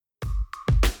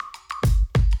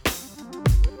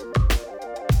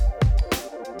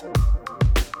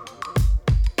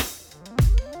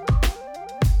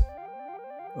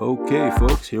Okay,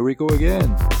 folks, here we go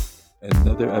again.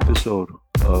 Another episode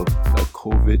of a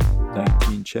COVID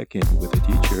 19 check in with a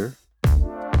teacher.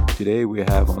 Today we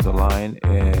have on the line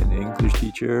an English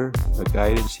teacher, a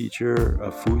guidance teacher,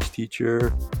 a foods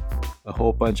teacher, a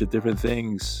whole bunch of different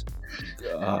things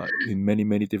in many,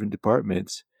 many different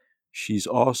departments. She's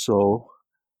also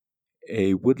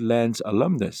a Woodlands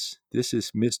alumnus. This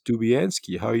is Miss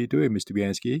Dubiansky. How are you doing, Miss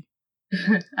Dubiansky?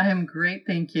 I am great,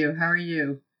 thank you. How are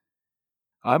you?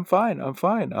 I'm fine. I'm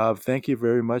fine. Thank you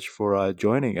very much for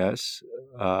joining us.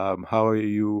 How are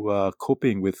you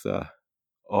coping with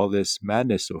all this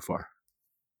madness so far?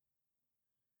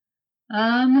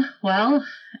 Well,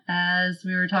 as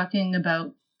we were talking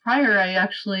about prior, I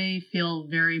actually feel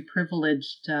very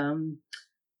privileged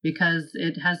because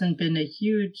it hasn't been a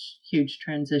huge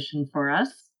transition for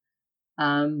us.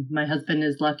 My husband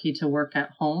is lucky to work at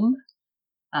home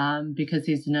because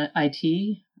he's in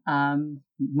IT.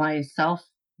 Myself,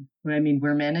 I mean,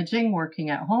 we're managing working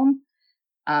at home.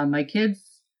 My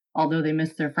kids, although they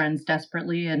miss their friends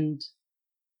desperately, and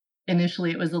initially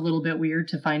it was a little bit weird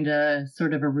to find a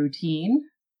sort of a routine.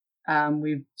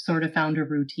 We've sort of found a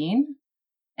routine,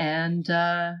 and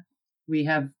we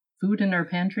have food in our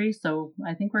pantry, so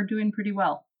I think we're doing pretty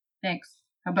well. Thanks.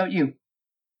 How about you?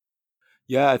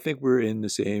 Yeah, I think we're in the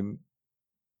same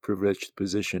privileged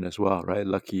position as well, right?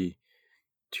 Lucky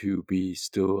to be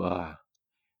still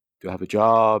to have a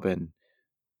job and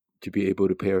to be able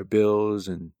to pay our bills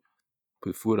and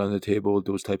put food on the table,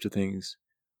 those types of things.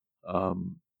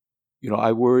 Um,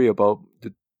 I worry about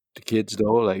the kids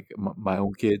though, like my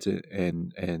own kids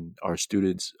and our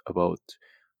students about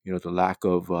the lack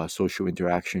of social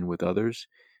interaction with others.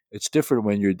 It's different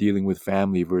when you're dealing with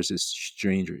family versus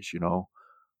strangers.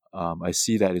 I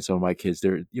see that in some of my kids.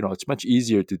 It's much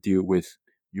easier to deal with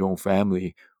your own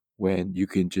family when you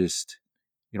can just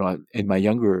and my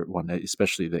younger one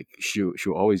especially, like she'll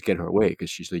always get her way because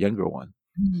she's the younger one.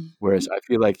 Mhm. Whereas I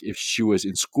feel like if she was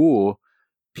in school,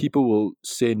 people will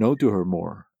say no to her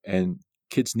more, and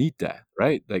kids need that,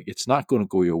 right? Like it's not going to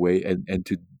go your way, and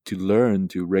to learn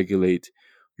to regulate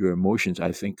your emotions.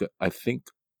 I think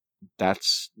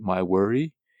that's my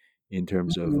worry in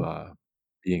terms of Mhm.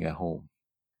 being at home.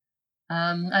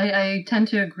 I tend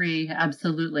to agree,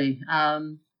 absolutely.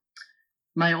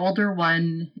 My older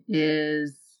one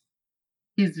is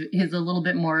he's a little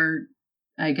bit more,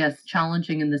 I guess,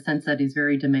 challenging in the sense that he's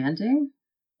very demanding,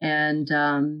 and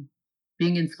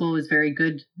being in school was very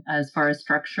good as far as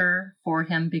structure for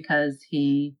him because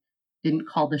he didn't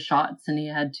call the shots and he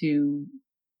had to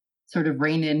sort of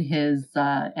rein in his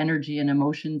energy and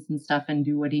emotions and stuff and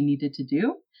do what he needed to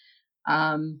do.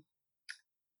 Um,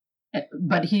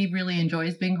 but he really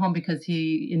enjoys being home because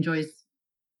he enjoys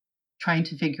trying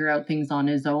to figure out things on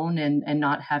his own and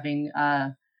not having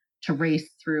to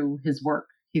race through his work.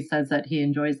 He says that he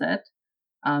enjoys it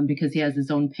because he has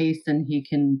his own pace and he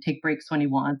can take breaks when he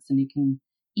wants and he can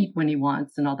eat when he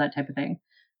wants and all that type of thing.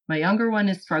 My younger one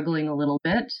is struggling a little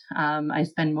bit. I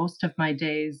spend most of my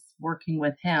days working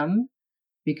with him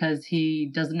because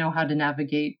he doesn't know how to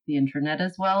navigate the internet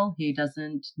as well. He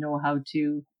doesn't know how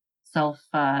to self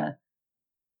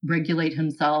regulate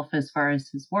himself as far as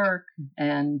his work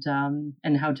and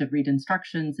how to read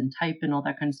instructions and type and all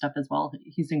that kind of stuff as well.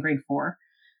 He's in grade 4,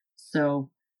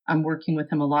 so I'm working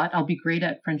with him a lot. I'll be great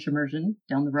at French immersion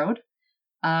down the road.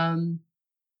 Um,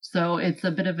 so it's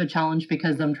a bit of a challenge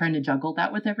because I'm trying to juggle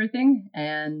that with everything.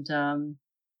 And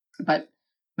but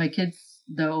my kids,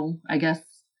 though, I guess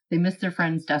they miss their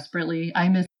friends desperately. I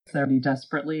miss them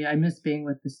desperately. I miss being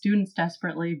with the students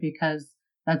desperately because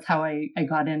that's how I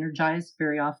got energized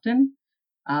very often.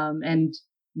 And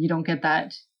you don't get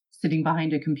that sitting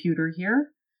behind a computer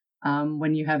here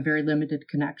when you have very limited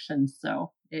connections.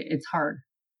 So it's hard.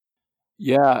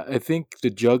 Yeah, I think the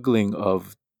juggling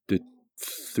of the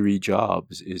three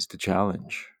jobs is the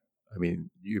challenge. I mean,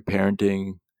 you're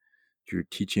parenting, you're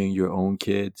teaching your own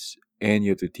kids, and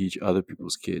you have to teach other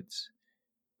people's kids.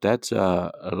 That's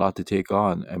a lot to take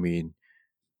on. I mean,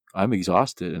 I'm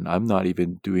exhausted, and I'm not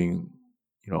even doing,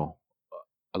 you know,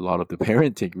 a lot of the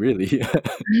parenting really.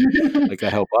 Like I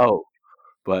help out,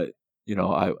 but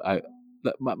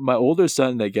my older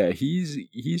son, like yeah,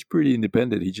 he's pretty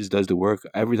independent. He just does the work.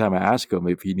 Every time I ask him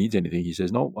if he needs anything, he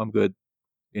says, "No, I'm good."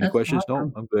 Any That's questions? No,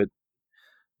 awesome. I'm good.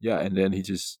 Yeah, and then he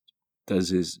just does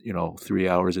his 3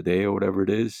 hours a day or whatever it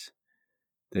is.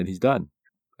 Then he's done.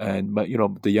 And but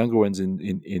the younger one's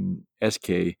in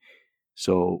SK,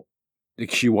 so like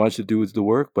she wants to do the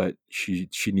work, but she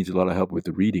needs a lot of help with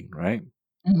the reading, right,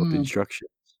 of the Mhm.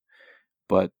 instructions.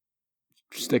 But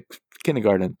just like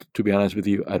Kindergarten, to be honest with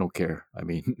you, I don't care. I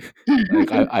mean,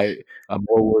 like I'm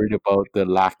more worried about the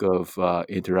lack of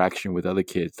interaction with other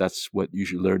kids. That's what you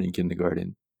should learn in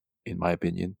kindergarten, in my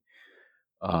opinion.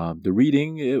 The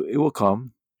reading, it will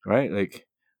come, right? Like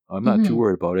I'm not too Mhm.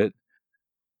 worried about it,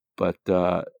 but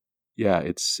yeah,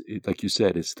 like you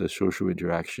said, it's the social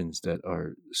interactions that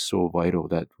are so vital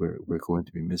that we're going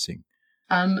to be missing.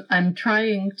 I'm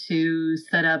trying to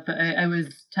set up. I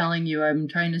was telling you, I'm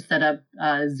trying to set up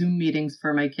Zoom meetings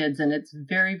for my kids, and it's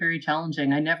very, very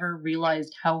challenging. I never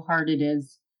realized how hard it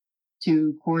is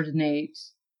to coordinate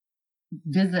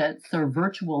visits or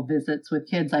virtual visits with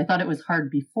kids. I thought it was hard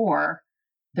before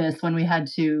this when we had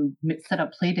to set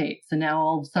up play dates, and now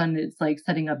all of a sudden it's like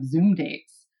setting up Zoom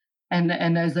dates. And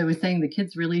as I was saying, the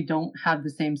kids really don't have the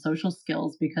same social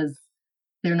skills because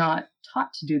they're not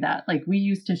taught to do that. Like we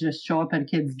used to just show up at a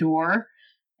kid's door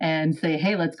and say,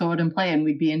 "Hey, let's go out and play," and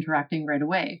we'd be interacting right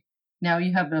away. Now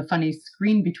you have a funny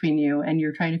screen between you, and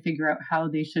you're trying to figure out how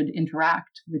they should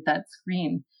interact with that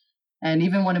screen. And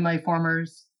even one of my former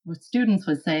students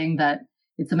was saying that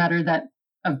it's a matter that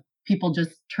of people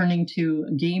just turning to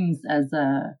games as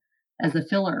a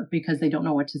filler because they don't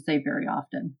know what to say very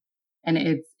often. And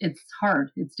it's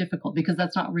hard. It's difficult because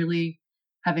that's not really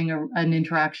having an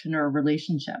interaction or a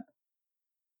relationship.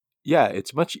 Yeah,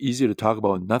 it's much easier to talk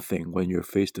about nothing when you're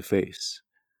face to face.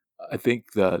 I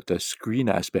think the screen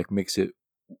aspect makes it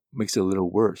a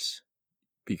little worse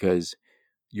because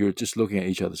you're just looking at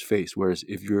each other's face. Whereas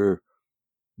if you're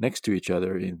next to each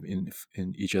other in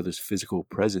each other's physical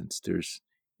presence, there's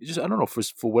it's just I don't know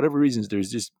for whatever reasons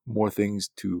there's just more things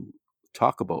to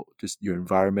talk about, just your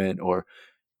environment, or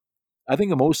I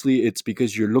think mostly it's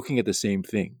because you're looking at the same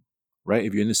thing, right?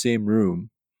 If you're in the same room,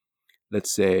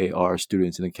 let's say our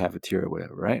students in the cafeteria or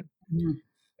whatever, right? Mhm.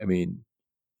 I mean,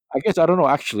 I guess I don't know.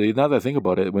 Actually, now that I think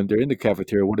about it, when they're in the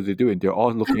cafeteria, what are they doing? They're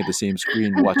all looking at the same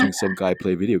screen, watching some guy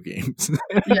play video games.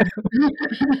 Yeah,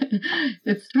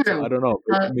 it's So I true. don't know.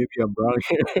 Uh, Maybe I'm wrong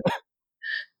here,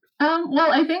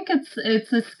 well, I think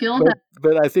it's a skill but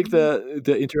that I think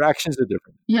the interactions are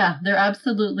different. yeah, they're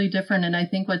absolutely different, and I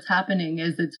think what's happening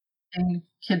is it's forcing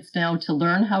kids now to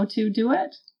learn how to do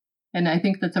it, and I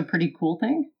think that's a pretty cool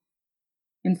thing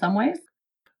in some ways.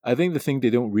 I think the thing they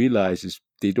don't realize is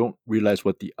they don't realize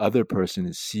what the other person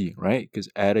is seeing, right? Because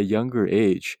at a younger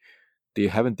age, they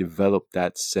haven't developed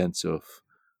that sense of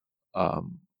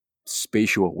um,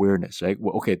 spatial awareness, right?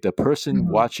 Well, okay, the person Mhm,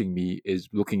 watching me is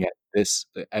looking at this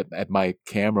at my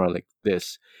camera like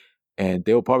this, and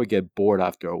they'll probably get bored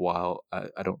after a while.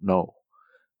 I don't know.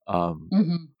 Um,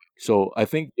 mhm. so I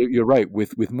think you're right.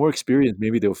 With more experience,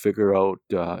 maybe they'll figure out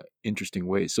interesting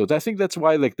ways. So I think that's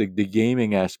why like the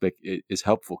gaming aspect is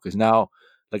helpful because now,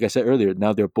 like I said earlier,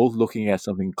 now they're both looking at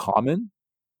something common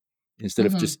instead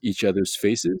of Mhm. just each other's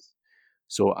faces.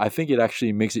 So I think it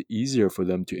actually makes it easier for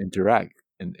them to interact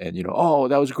and oh,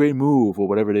 that was a great move or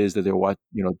whatever it is that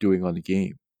they're doing on the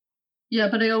game. Yeah,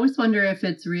 but I always wonder if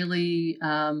it's really,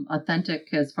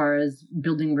 authentic as far as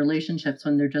building relationships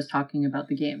when they're just talking about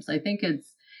the games. I think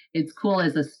it's cool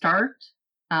as a starter,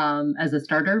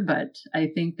 but I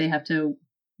think they have to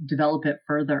develop it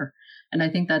further, and I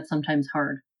think that's sometimes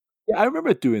hard. Yeah, I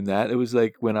remember doing that. It was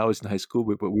like when I was in high school,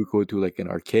 we would go to like an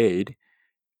arcade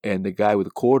and the guy with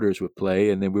the quarters would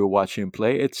play and then we were watching him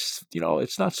play. It's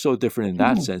not so different in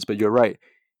that sense, but you're right.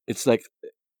 It's like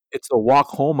it's a walk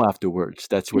home afterwards.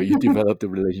 That's where you develop the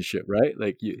relationship, right?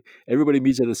 Like everybody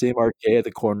meets at the same arcade at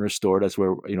the corner store. That's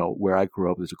where I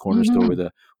grew up. There's a corner store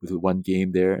Mhm. with one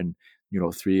game there, and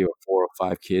three or four or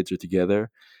five kids are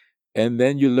together. And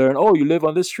then you learn, oh, you live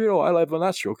on this street. Oh, I live on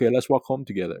that street. Okay, let's walk home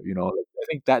together. Like, I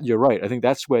think that you're right. I think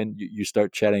that's when you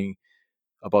start chatting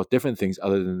about different things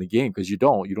other than the game because you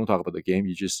don't talk about the game.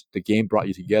 The game brought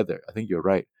you together. I think you're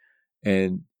right.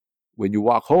 And when you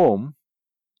walk home,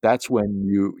 that's when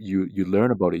you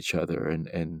learn about each other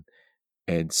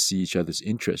and see each other's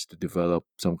interests to develop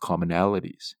some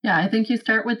commonalities. Yeah, I think you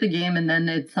start with the game and then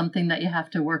it's something that you have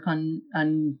to work on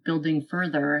building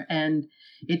further, and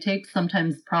it takes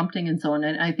sometimes prompting and so on,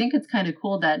 and I think it's kinda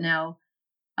cool that now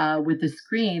with the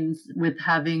screens, with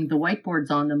having the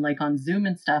whiteboards on them, like on Zoom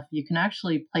and stuff, you can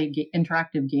actually play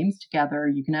interactive games together.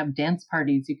 You can have dance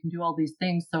parties. You can do all these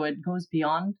things. So it goes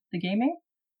beyond the gaming.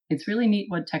 It's really neat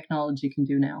what technology can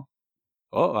do now.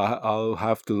 Oh, I'll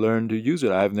have to learn to use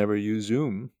it. I've never used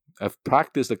Zoom. I've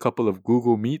practiced a couple of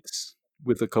Google Meets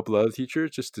with a couple of other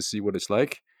teachers just to see what it's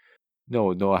like.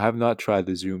 No, no, I have not tried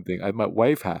the Zoom thing. My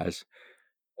wife has,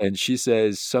 and she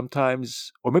says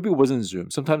sometimes, or maybe it wasn't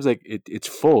Zoom. Sometimes like it's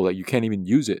full, like you can't even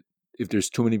use it if there's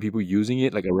too many people using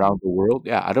it, like around the world.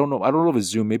 Yeah, I don't know. I don't know if it's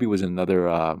Zoom. Maybe it was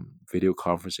another video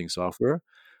conferencing software,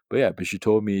 But she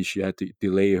told me she had to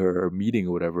delay her meeting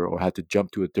or whatever, or had to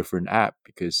jump to a different app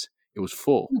because it was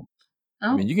full. Hmm.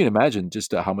 I mean, Oh, you can imagine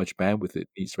just how much bandwidth it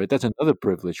needs, right? That's another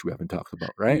privilege we haven't talked about,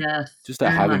 right? yes, Just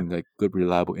very much. having like good,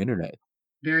 reliable internet.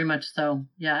 Very much so.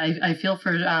 Yeah, I feel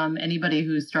for anybody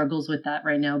who struggles with that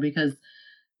right now because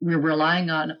we're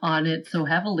relying on it so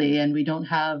heavily, and we don't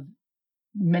have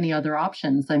many other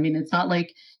options. I mean, it's not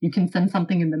like you can send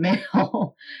something in the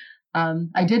mail.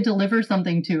 I did deliver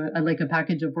something to like a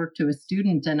package of work to a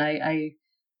student, and I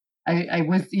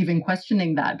was even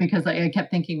questioning that because I kept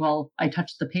thinking, well, I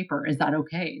touched the paper. Is that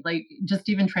okay? Like, just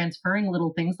even transferring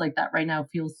little things like that right now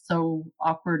feels so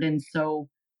awkward and so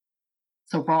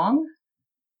wrong.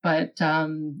 But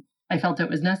I felt it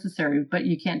was necessary. But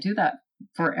you can't do that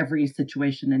for every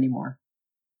situation anymore.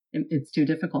 It's too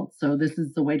difficult. So this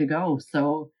is the way to go.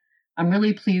 So I'm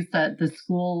really pleased that the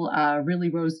school really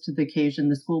rose to the occasion,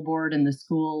 the school board and the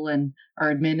school and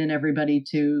our admin and everybody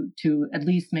to at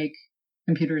least make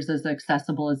computers as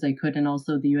accessible as they could, and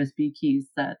also the USB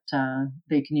keys that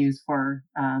they can use for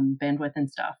bandwidth and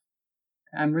stuff.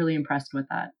 I'm really impressed with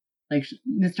that. Like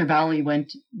Mr. Valley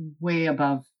went way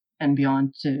above and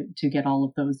beyond to get all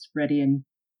of those ready and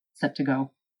set to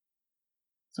go.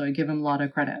 So I give him a lot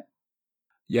of credit.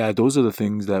 Yeah, those are the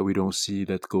things that we don't see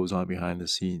that goes on behind the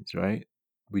scenes, right?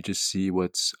 We just see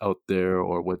what's out there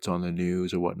or what's on the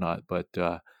news or whatnot. But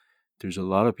there's a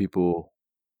lot of people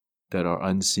that are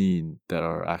unseen that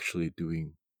are actually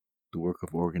doing the work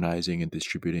of organizing and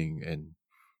distributing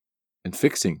and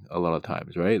fixing a lot of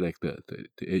times, right? Like the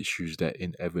issues that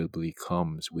inevitably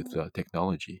comes with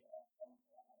technology.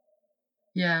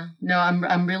 Yeah, no,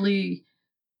 I'm really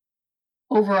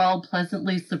overall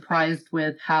pleasantly surprised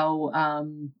with how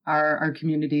our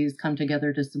communities come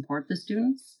together to support the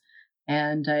students.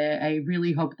 And I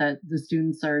really hope that the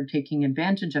students are taking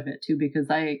advantage of it too, because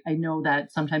I know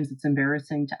that sometimes it's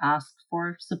embarrassing to ask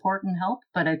for support and help.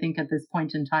 But I think at this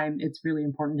point in time, it's really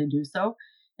important to do so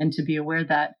and to be aware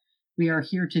that we are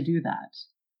here to do that.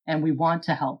 And we want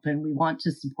to help and we want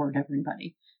to support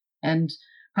everybody. And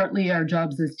partly our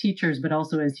jobs as teachers, but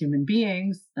also as human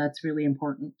beings, that's really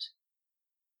important.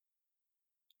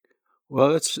 Well,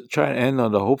 let's try and end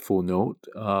on a hopeful note.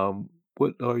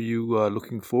 What are you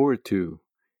looking forward to?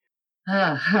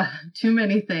 Too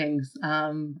many things.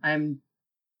 I'm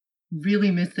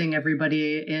really missing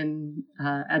everybody in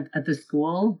at the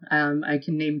school. I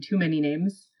can name too many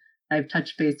names. I've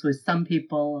touched base with some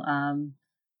people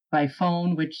by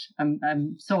phone, which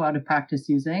I'm so out of practice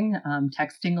using.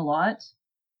 Texting a lot,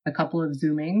 a couple of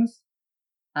Zoomings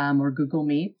or Google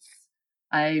Meets.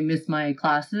 I miss my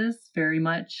classes very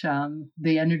much.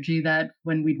 The energy that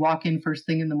when we'd walk in first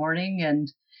thing in the morning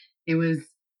and it was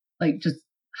like just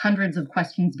hundreds of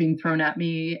questions being thrown at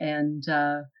me and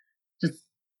just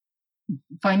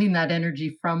finding that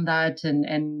energy from that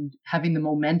and having the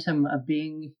momentum of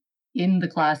being in the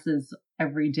classes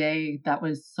every day, that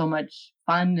was so much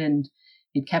fun and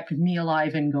it kept me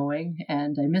alive and going,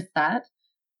 and I miss that.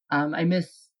 I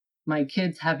miss my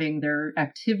kids having their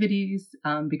activities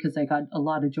because I got a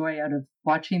lot of joy out of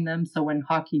watching them. So when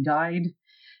hockey died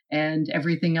and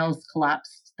everything else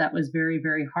collapsed, that was very,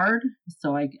 very hard.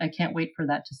 So I can't wait for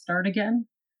that to start again.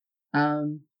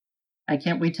 Um, I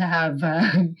can't wait to have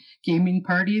gaming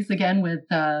parties again with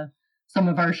some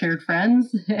of our shared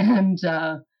friends and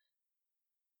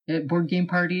board game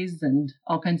parties and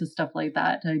all kinds of stuff like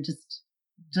that.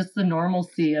 Just the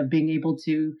normalcy of being able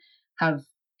to have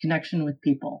connection with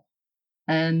people.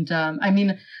 And I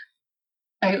mean,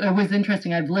 it was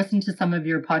interesting. I've listened to some of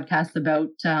your podcasts about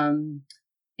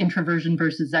introversion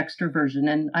versus extroversion,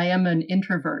 and I am an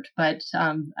introvert, but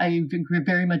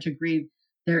very much agree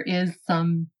there is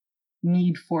some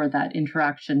need for that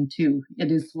interaction too.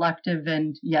 It is selective,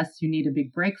 and yes, you need a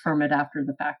big break from it after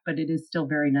the fact, but it is still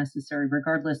very necessary,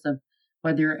 regardless of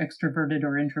whether you're extroverted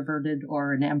or introverted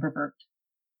or an ambivert.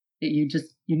 You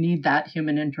need that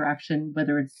human interaction,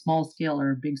 whether it's small scale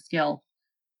or big scale,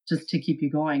 just to keep you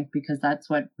going, because that's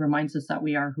what reminds us that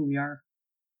we are who we are.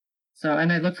 So,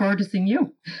 and I look forward to seeing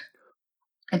you.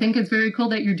 I think it's very cool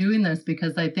that you're doing this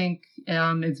because I think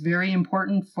it's very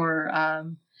important for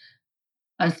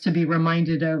us to be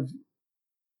reminded of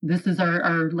this is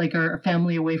our like our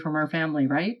family away from our family,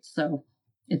 right? So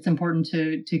it's important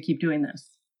to keep doing this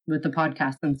with the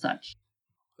podcast and such.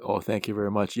 Oh, thank you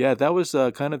very much. Yeah, that was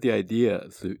kind of the idea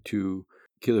to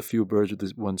kill a few birds with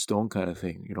this one stone kind of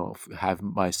thing. You know, have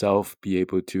myself be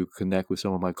able to connect with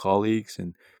some of my colleagues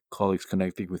and colleagues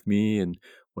connecting with me. And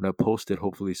when I post it,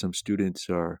 hopefully some students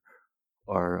are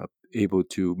able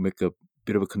to make a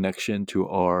bit of a connection to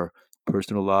our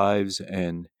personal lives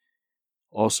and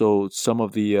also some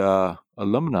of the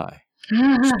alumni.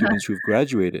 students who've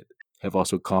graduated have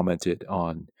also commented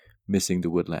on missing the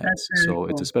That's woodlands. very So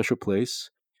it's a cool. special place,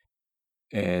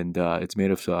 and it's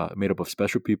made up of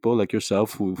special people like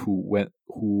yourself who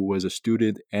was a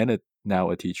student and now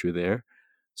a teacher there.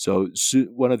 So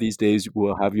one of these days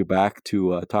we'll have you back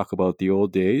to talk about the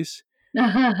old days.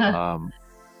 Um,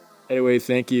 anyway,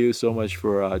 thank you so much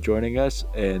for joining us,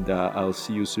 and I'll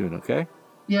see you soon. Okay.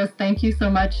 Yes, thank you so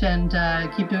much, and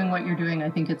keep doing what you're doing. I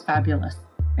think it's fabulous.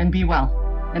 And be well.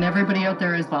 And everybody out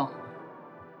there as well.